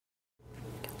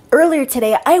Earlier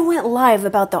today, I went live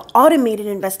about the automated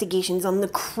investigations on the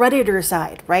creditor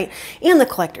side, right? And the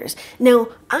collectors. Now,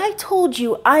 I told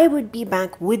you I would be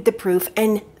back with the proof,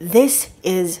 and this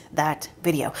is that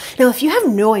video. Now, if you have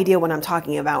no idea what I'm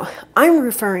talking about, I'm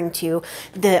referring to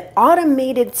the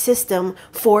automated system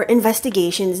for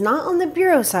investigations, not on the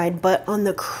bureau side, but on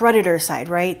the creditor side,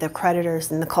 right? The creditors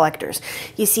and the collectors.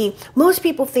 You see, most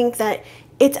people think that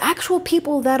it's actual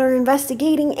people that are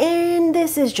investigating, and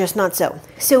this is just not so.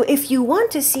 So if you want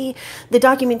to see the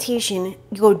documentation,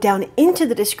 you go down into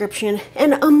the description,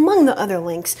 and among the other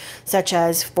links, such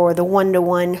as for the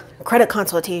one-to-one credit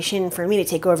consultation for me to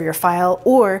take over your file,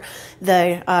 or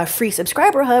the free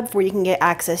subscriber hub where you can get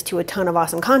access to a ton of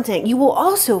awesome content, you will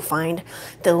also find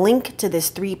the link to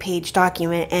this 3-page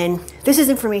document, and this is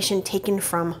information taken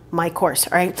from my course,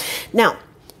 all right? Now,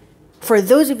 for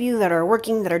those of you that are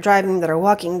working, that are driving, that are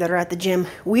walking, that are at the gym,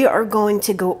 we are going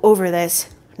to go over this,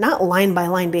 not line by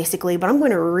line basically, but I'm going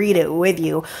to read it with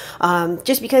you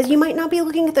just because you might not be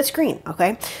looking at the screen,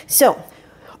 okay? So,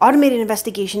 automated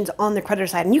investigations on the creditor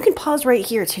side. And you can pause right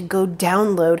here to go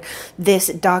download this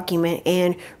document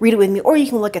and read it with me, or you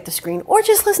can look at the screen, or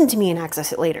just listen to me and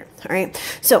access it later, all right?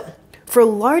 So, for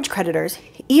large creditors,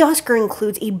 eOscar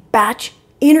includes a batch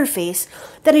interface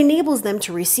that enables them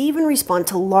to receive and respond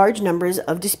to large numbers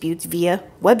of disputes via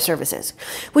web services,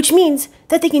 which means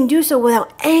that they can do so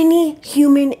without any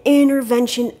human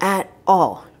intervention at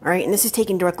all. All right, and this is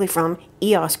taken directly from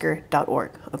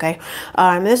eoscar.org, okay?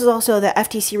 This is also the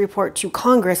FTC report to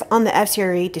Congress on the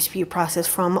FCRA dispute process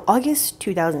from August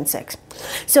 2006.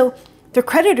 So the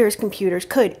creditor's computers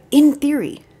could, in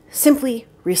theory, simply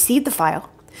receive the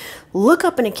file, look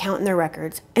up an account in their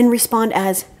records, and respond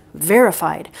as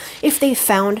verified if they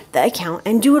found the account,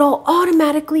 and do it all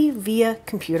automatically via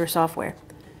computer software.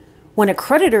 When a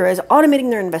creditor is automating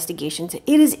their investigations, it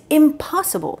is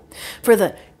impossible for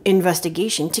the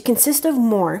investigation to consist of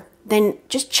more than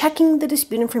just checking the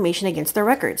dispute information against their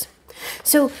records.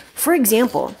 So, for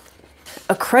example,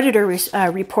 a creditor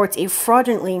reports a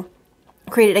fraudulently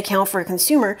created account for a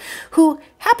consumer who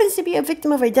happens to be a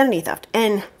victim of identity theft.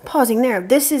 And pausing there,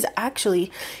 this is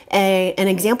actually an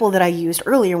example that I used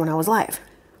earlier when I was live.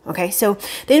 Okay, so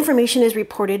the information is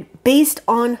reported based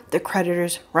on the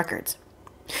creditor's records.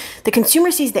 The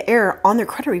consumer sees the error on their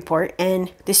credit report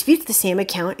and disputes the same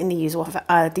account in the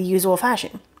usual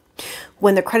fashion.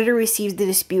 When the creditor receives the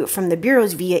dispute from the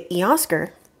bureaus via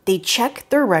eOscar, they check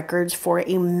their records for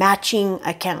a matching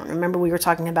account. Remember, we were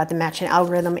talking about the matching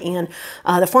algorithm and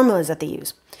the formulas that they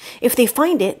use. If they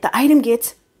find it, the item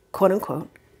gets, quote unquote,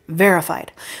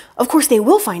 verified. Of course, they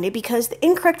will find it because the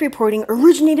incorrect reporting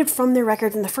originated from their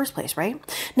records in the first place, right?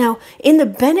 Now, in the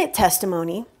Bennett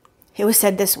testimony, it was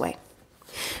said this way: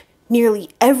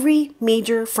 nearly every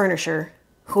major furnisher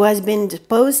who has been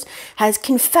deposed has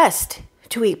confessed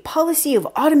to a policy of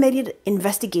automated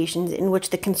investigations in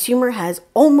which the consumer has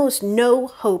almost no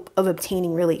hope of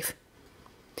obtaining relief.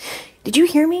 Did you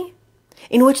hear me?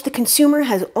 In which the consumer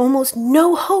has almost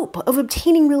no hope of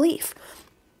obtaining relief.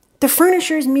 The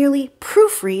furnishers merely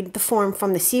proofread the form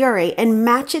from the CRA and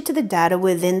match it to the data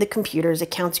within the computer's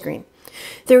account screen.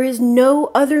 There is no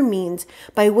other means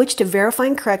by which to verify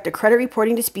and correct a credit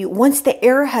reporting dispute once the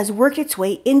error has worked its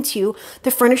way into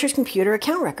the furnisher's computer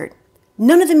account record.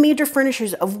 None of the major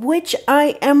furnishers of which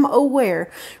I am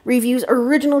aware reviews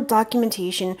original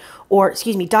documentation or,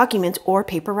 documents or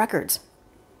paper records.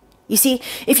 You see,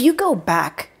 if you go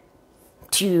back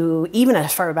to even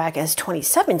as far back as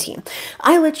 2017,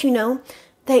 I let you know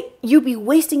that you'd be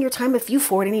wasting your time if you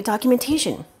forward any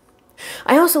documentation.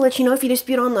 I also let you know if you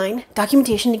dispute online,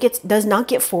 documentation does not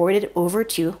get forwarded over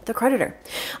to the creditor.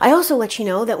 I also let you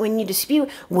know that when you dispute,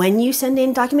 when you send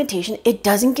in documentation, it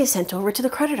doesn't get sent over to the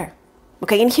creditor.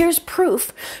 Okay, and here's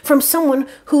proof from someone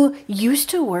who used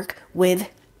to work with,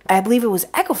 I believe it was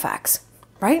Equifax,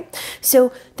 right?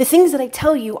 So the things that I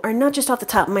tell you are not just off the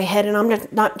top of my head, and I'm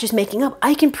not just making up.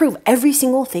 I can prove every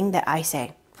single thing that I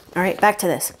say. All right, back to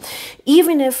this.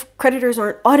 Even if creditors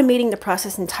aren't automating the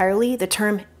process entirely, the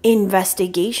term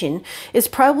investigation is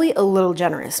probably a little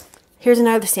generous. Here's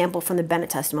another sample from the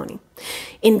Bennett testimony.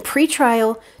 In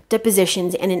pretrial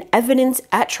depositions and in evidence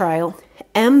at trial,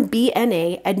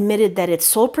 MBNA admitted that its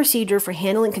sole procedure for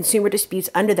handling consumer disputes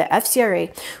under the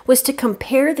FCRA was to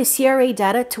compare the CRA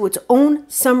data to its own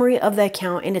summary of the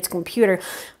account in its computer,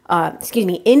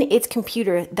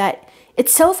 that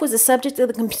itself was the subject of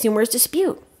the consumer's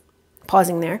dispute.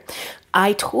 pausing there.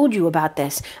 I told you about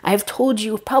this. I've told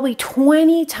you probably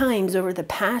 20 times over the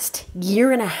past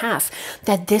year and a half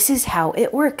that this is how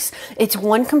it works. It's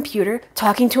one computer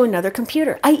talking to another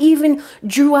computer. I even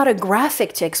drew out a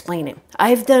graphic to explain it.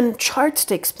 I've done charts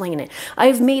to explain it.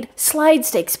 I've made slides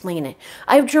to explain it.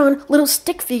 I've drawn little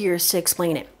stick figures to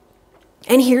explain it.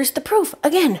 And here's the proof,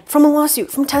 again, from a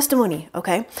lawsuit, from testimony,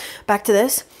 okay? Back to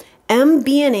this.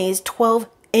 MBNA's 12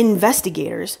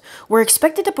 investigators were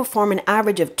expected to perform an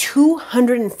average of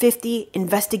 250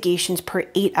 investigations per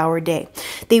 8-hour day.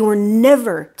 They were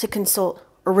never to consult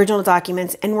original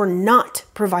documents and were not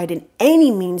provided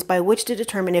any means by which to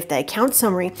determine if the account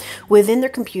summary within their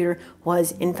computer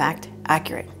was in fact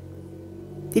accurate.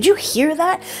 Did you hear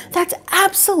that? That's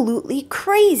absolutely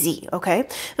crazy, okay?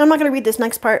 And I'm not going to read this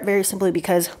next part very simply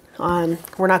because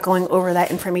we're not going over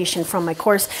that information from my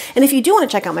course. And if you do want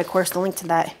to check out my course, the link to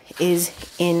that is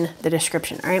in the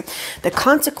description, all right? The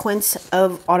consequence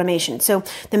of automation. So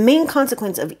the main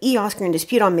consequence of eOscar and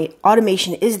dispute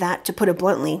automation is that, to put it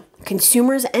bluntly,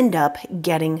 consumers end up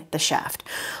getting the shaft.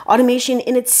 Automation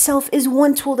in itself is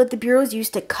one tool that the bureaus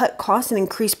use to cut costs and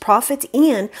increase profits,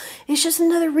 and it's just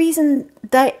another reason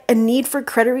that a need for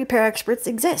credit repair experts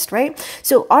exists, right?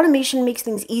 So automation makes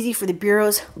things easy for the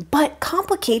bureaus, but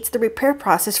complicates the repair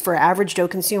process for average Joe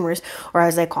consumers, or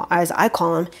as I call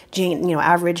them,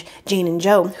 average Jane and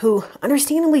Joe, who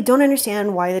understandably don't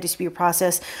understand why the dispute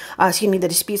process, the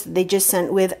disputes that they just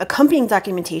sent with accompanying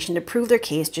documentation to prove their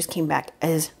case just came back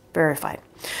as verified.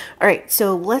 All right,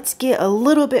 so let's get a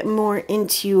little bit more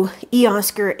into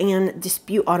eOscar and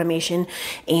dispute automation,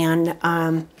 and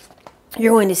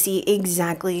you're going to see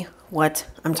exactly what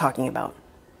I'm talking about.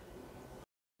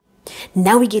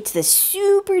 Now we get to the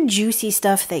super juicy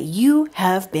stuff that you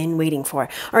have been waiting for.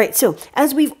 All right, so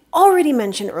as we've already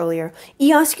mentioned earlier,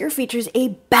 eOscar features a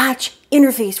batch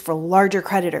interface for larger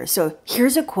creditors. So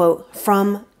here's a quote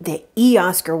from the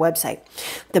eOscar website.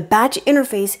 The batch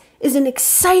interface is an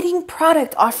exciting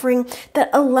product offering that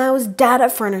allows data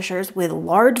furnishers with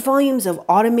large volumes of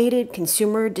automated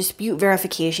consumer dispute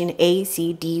verification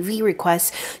ACDV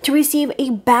requests to receive a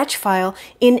batch file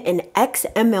in an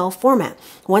XML format.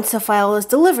 Once the file is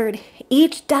delivered,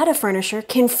 each data furnisher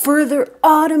can further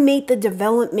automate the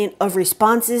development of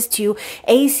responses to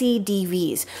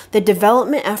ACDVs. The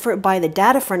development effort by the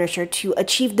data furnisher to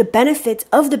achieve the benefits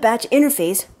of the batch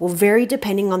interface will vary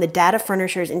depending on the data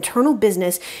furnisher's internal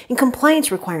business and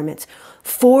compliance requirements.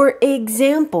 For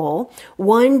example,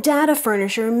 one data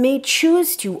furnisher may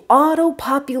choose to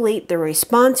auto-populate the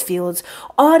response fields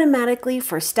automatically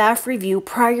for staff review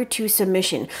prior to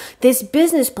submission. This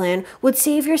business plan would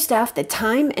save your staff the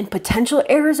time and potential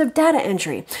errors of data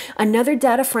entry. Another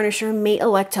data furnisher may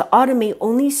elect to automate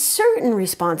only certain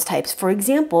response types. For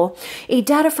example, a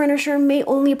data furnisher may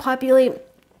only automate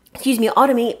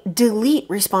delete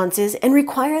responses and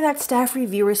require that staff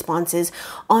review responses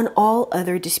on all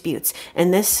other disputes.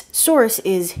 And this source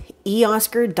is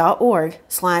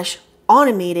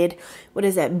eoscar.org/automated,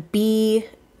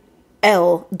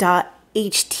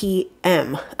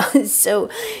 BL.htm. So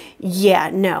yeah,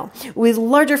 no. With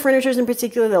larger furnitures in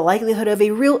particular, the likelihood of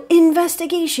a real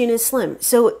investigation is slim.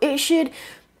 So it should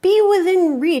be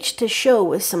within reach to show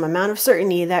with some amount of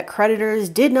certainty that creditors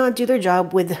did not do their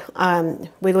job with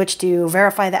which to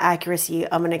verify the accuracy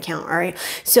of an account, all right?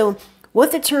 So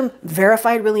what the term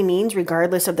verified really means,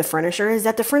 regardless of the furnisher, is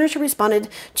that the furnisher responded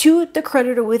to the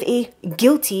creditor with a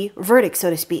guilty verdict,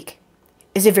 so to speak.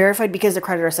 Is it verified because the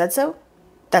creditor said so?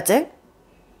 That's it?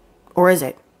 Or is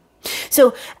it?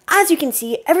 So as you can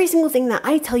see, every single thing that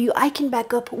I tell you, I can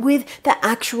back up with the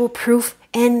actual proof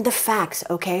and the facts,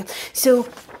 okay? So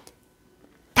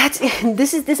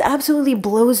this absolutely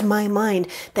blows my mind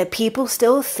that people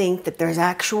still think that there's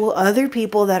actual other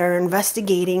people that are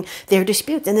investigating their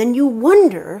disputes. And then you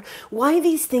wonder why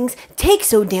these things take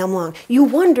so damn long. You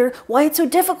wonder why it's so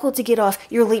difficult to get off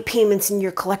your late payments and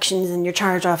your collections and your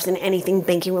charge-offs and anything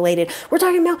banking related. We're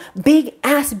talking about big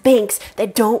ass banks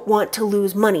that don't want to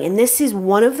lose money. And this is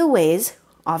one of the ways,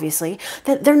 obviously,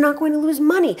 that they're not going to lose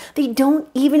money. They don't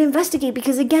even investigate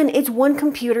because, again, it's one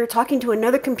computer talking to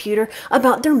another computer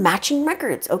about their matching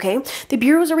records, okay? The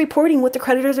bureaus are reporting what the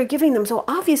creditors are giving them, so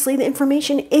obviously the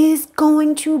information is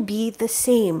going to be the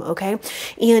same, okay?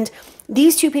 And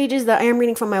these 2 pages that I am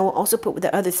reading from, I will also put with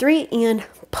the other 3 and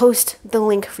post the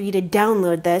link for you to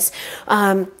download this.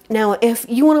 Now, if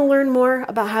you want to learn more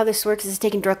about how this works, this is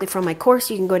taken directly from my course.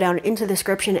 You can go down into the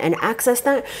description and access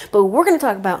that. But we're going to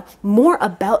talk about more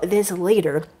about this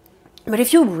later. But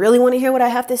if you really want to hear what I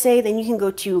have to say, then you can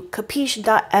go to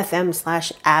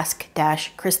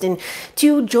capiche.fm/ask-Kristen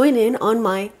to join in on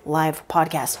my live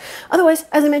podcast. Otherwise,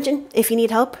 as I mentioned, if you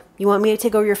need help, you want me to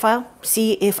take over your file,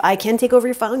 see if I can take over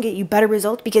your file and get you better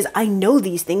results, because I know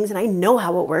these things and I know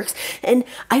how it works and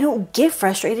I don't get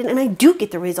frustrated and I do get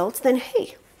the results, then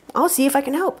hey, I'll see if I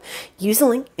can help. Use the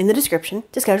link in the description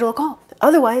to schedule a call.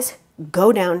 Otherwise,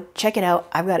 go down, check it out.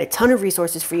 I've got a ton of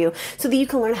resources for you so that you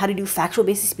can learn how to do factual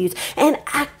based disputes and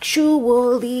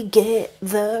actually get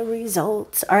the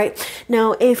results. All right.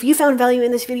 Now, if you found value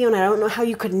in this video, and I don't know how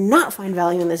you could not find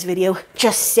value in this video,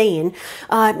 just saying,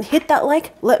 hit that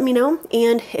like, let me know.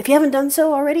 And if you haven't done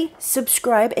so already,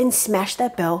 subscribe and smash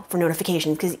that bell for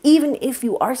notifications. Because even if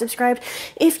you are subscribed,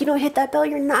 if you don't hit that bell,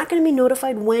 you're not going to be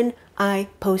notified when I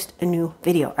post a new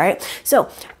video. All right. So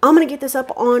I'm going to get this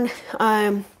up on,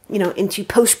 into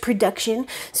post-production.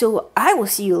 So I will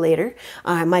see you later.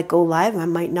 I might go live. I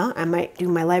might not. I might do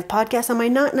my live podcast. I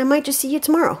might not. And I might just see you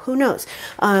tomorrow. Who knows?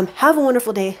 Have a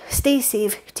wonderful day. Stay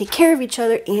safe. Take care of each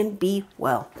other and be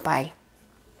well. Bye.